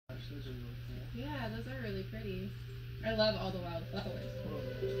Those are really cool. Yeah, those are really pretty. I love all the wildflowers.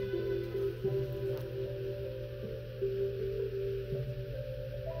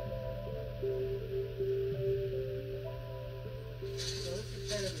 So this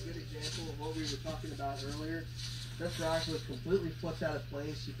is kind of a good example of what we were talking about earlier. This rock was completely flipped out of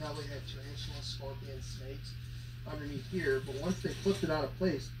place. You probably had tarantulas, scorpions, snakes underneath here, but once they flipped it out of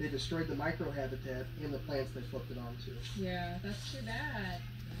place, they destroyed the microhabitat and the plants they flipped it onto. Yeah, that's too bad.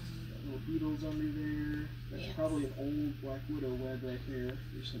 Got little beetles under there. That's probably an old black widow web right there.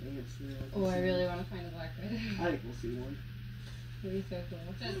 There's some ants there. Oh, I really want to find a black widow. I think we'll see one. That'd be so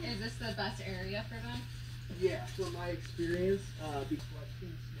cool. So is this the best area for them? Yeah, from my experience, be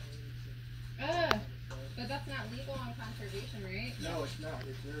collecting snakes. But that's not legal on conservation, right? No, it's not.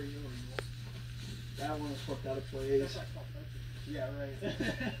 It's very illegal. That one was flipped out of place. Yeah, right.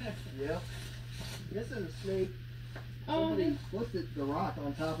 Yep. This is a snake. Somebody flipped the rock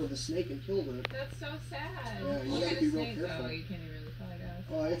on top of the snake and killed it. That's so sad. Yeah, you what gotta kind be of real snake, careful. though? You can't even really tell, I guess.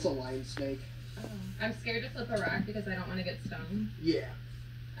 Oh, it's a lion snake. Oh. I'm scared to flip a rock because I don't want to get stung. Yeah.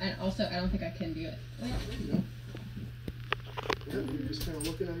 And also, I don't think I can do it. There you go. Yeah, you're just kind of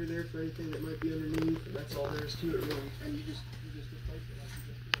looking under there for anything that might be underneath, and that's all there is to it, really. And you just replace it like you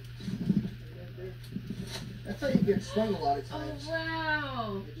just did. Right there. That's how you get stung a lot of times. Oh,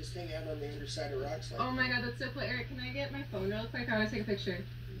 wow. They just hang out on the underside of rocks like Oh my god, that's so cool. Eric, can I get my phone real quick? I want to take a picture.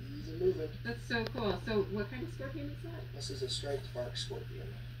 Easy moving. That's so cool. So, what kind of scorpion is that? This is a striped bark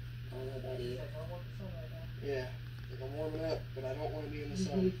scorpion. I don't know about it. Yeah. Like I'm warming up, but I don't want to be in the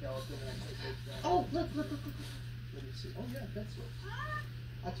sun. Oh, look. Let me see. Oh yeah, that's what.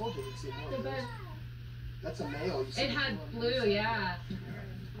 I told you we'd see more of those. That's a male. You see It had blue, yeah.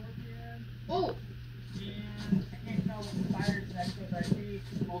 Oh. I can't tell what the fire is next because I see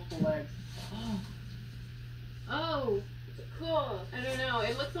multiple legs. Oh, cool. I don't know.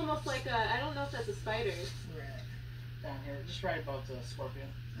 It looks almost like a, I don't know if that's a spider. Down here, just right above the scorpion.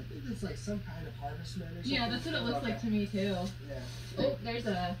 I think it's like some kind of harvestman or something. Yeah, that's what it looks like to me too. Yeah. Oh, there's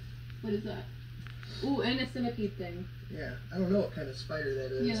a, what is that? Ooh, and a centipede thing. Yeah, I don't know what kind of spider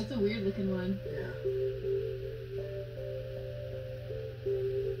that is. Yeah, that's a weird looking one. Yeah.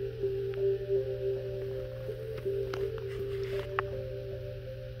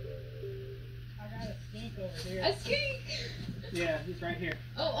 I got a skink over here. A skink! Yeah, he's right here.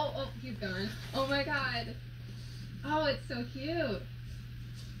 Oh, he's gone. Oh my god. Oh, it's so cute.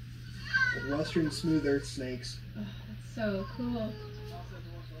 Western smooth earth snakes. Oh, that's so cool.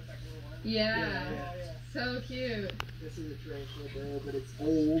 Yeah. So cute. This is a tarantula burrow, but it's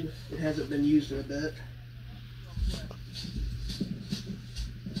old. It hasn't been used in a bit. A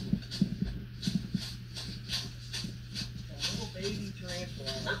little baby tarantula.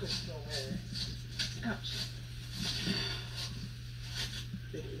 I hope it's still there. Ouch.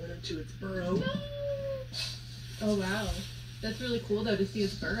 I think it went into its burrow. No. Oh wow. That's really cool though to see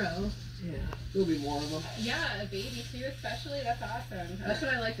its burrow. Yeah, there'll be more of them. Yeah, a baby too, especially. That's awesome. That's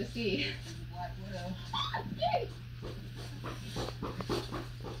what I like to see. Black widow.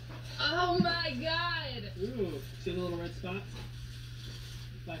 Oh my god! Ooh, see the little red spot?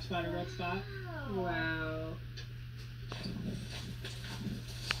 Black spider red spot? Wow.